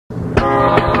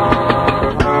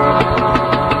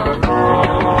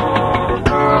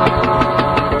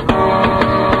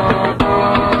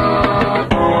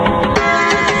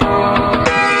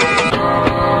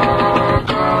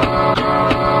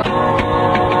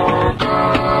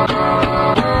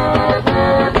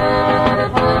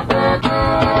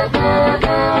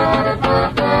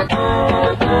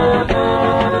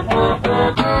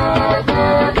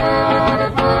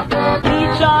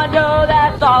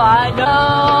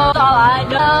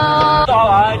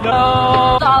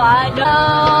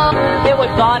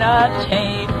On a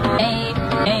tape,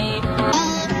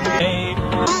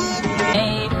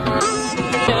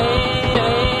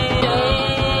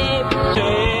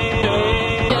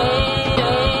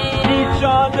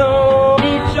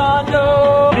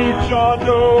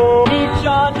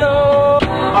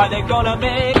 Are they gonna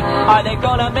make? Are they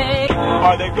gonna make?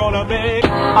 Are they gonna make?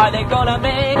 Are they gonna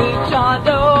make? Each on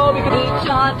do, we can each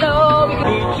on do, we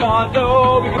can each on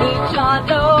do, we can each on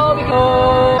do, we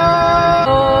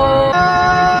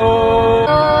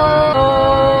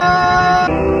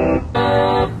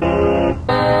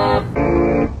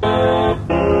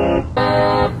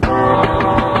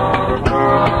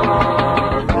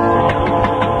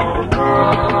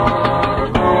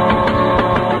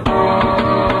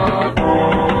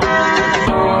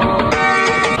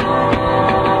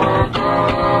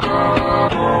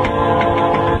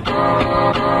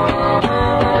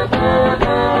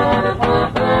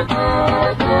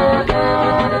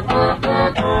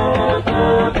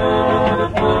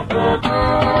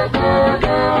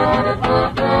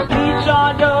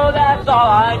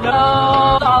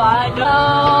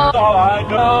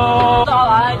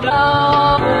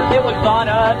on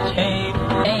a tape,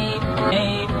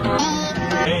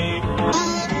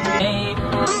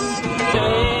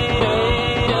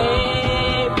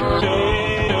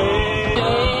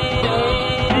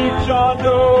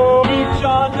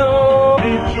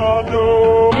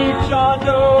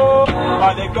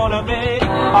 Are they gonna make?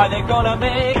 Are they gonna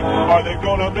make? Are they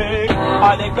gonna make?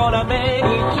 Are they gonna make?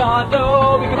 Each on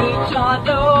do, we can each on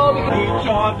do, we can each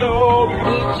on do, we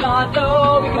can each on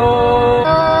do, we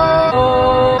can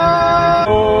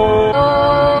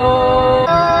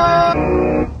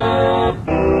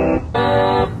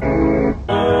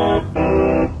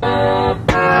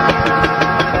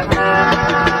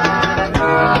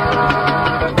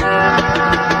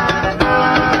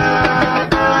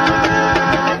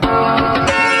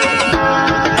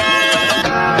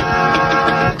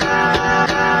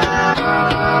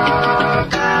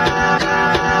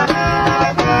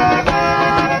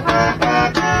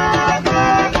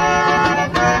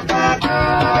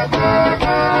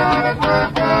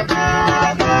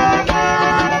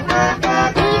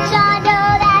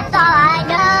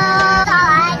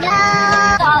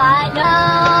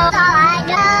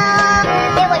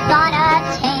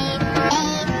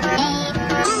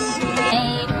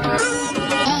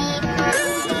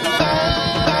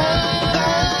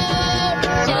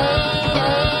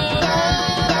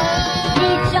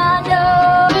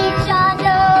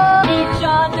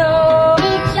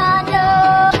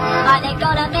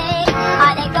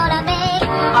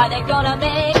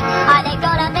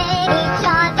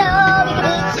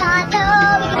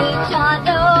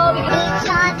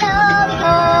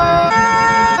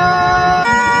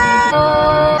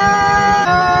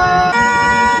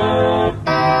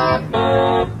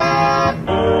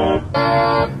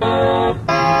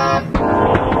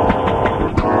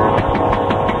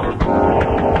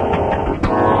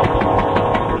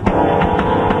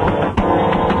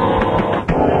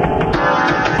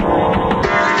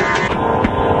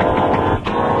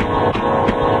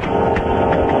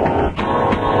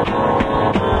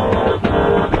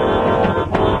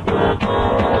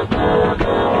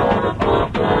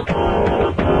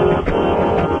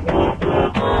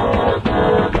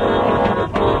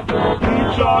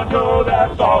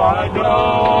That's all I know,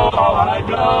 all I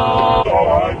know, all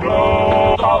I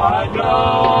know, all I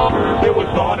know. It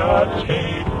was on a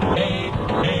tape,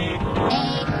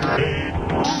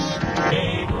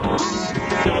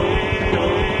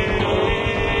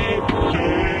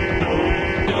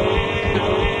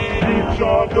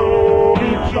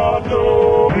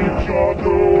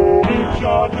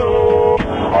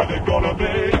 Are they gonna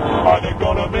make? Are they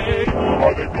gonna make?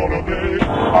 Are they gonna make?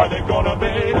 Are they gonna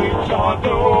make? Each on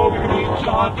do, we can each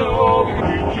on do, we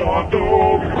can each on do,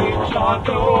 we can each on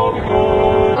do, we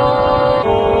can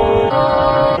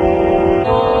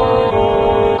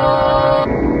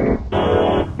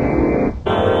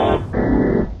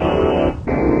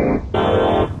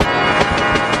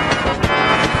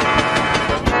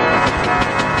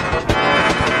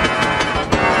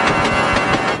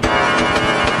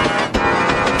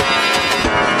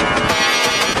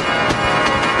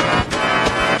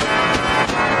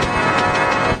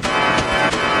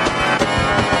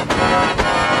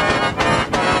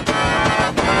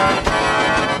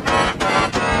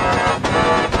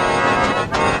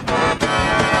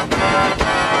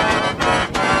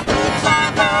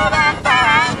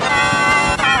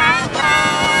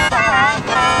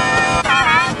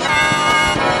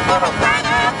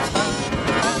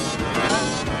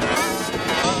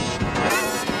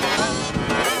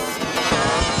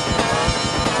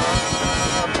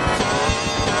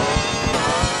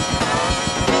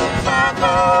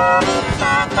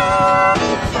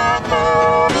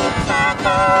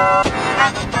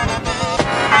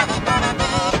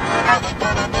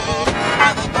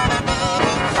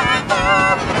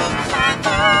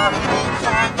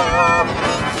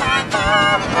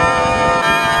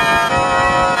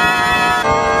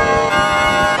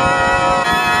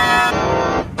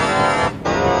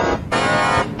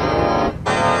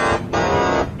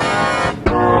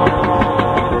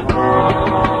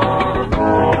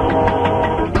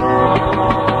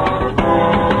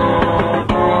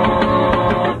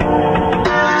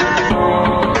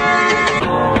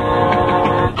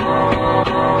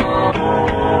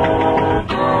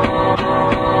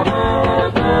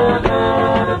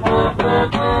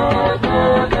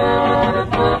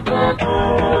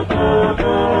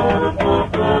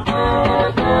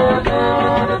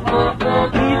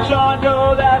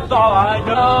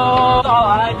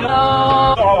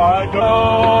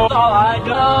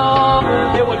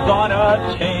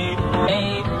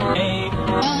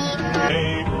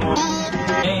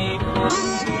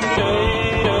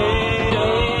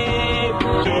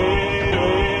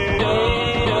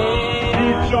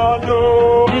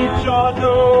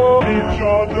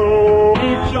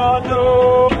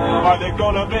Are they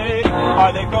gonna make?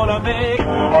 Are they gonna make?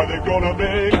 Are they gonna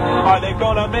make? Are they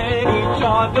gonna make each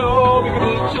other? We can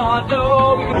each other.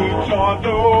 We can each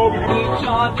other. We can each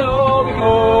other. We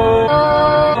can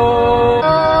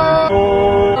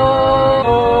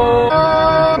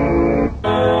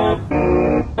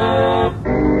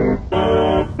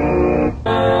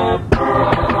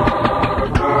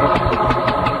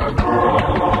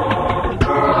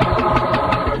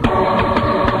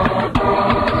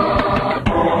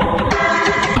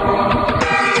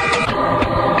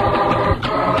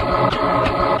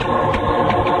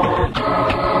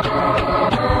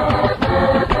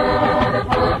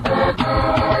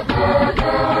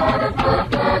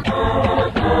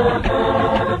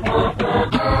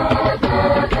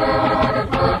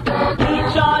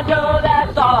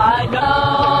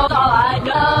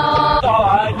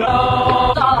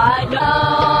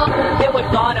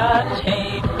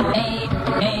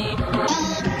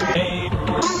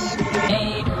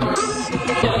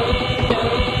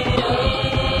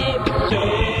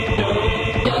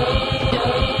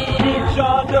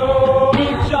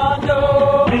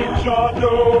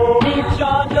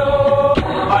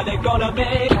Are they gonna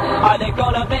make? Are they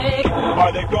gonna make?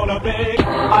 Are they gonna make?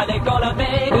 Are they gonna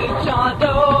make each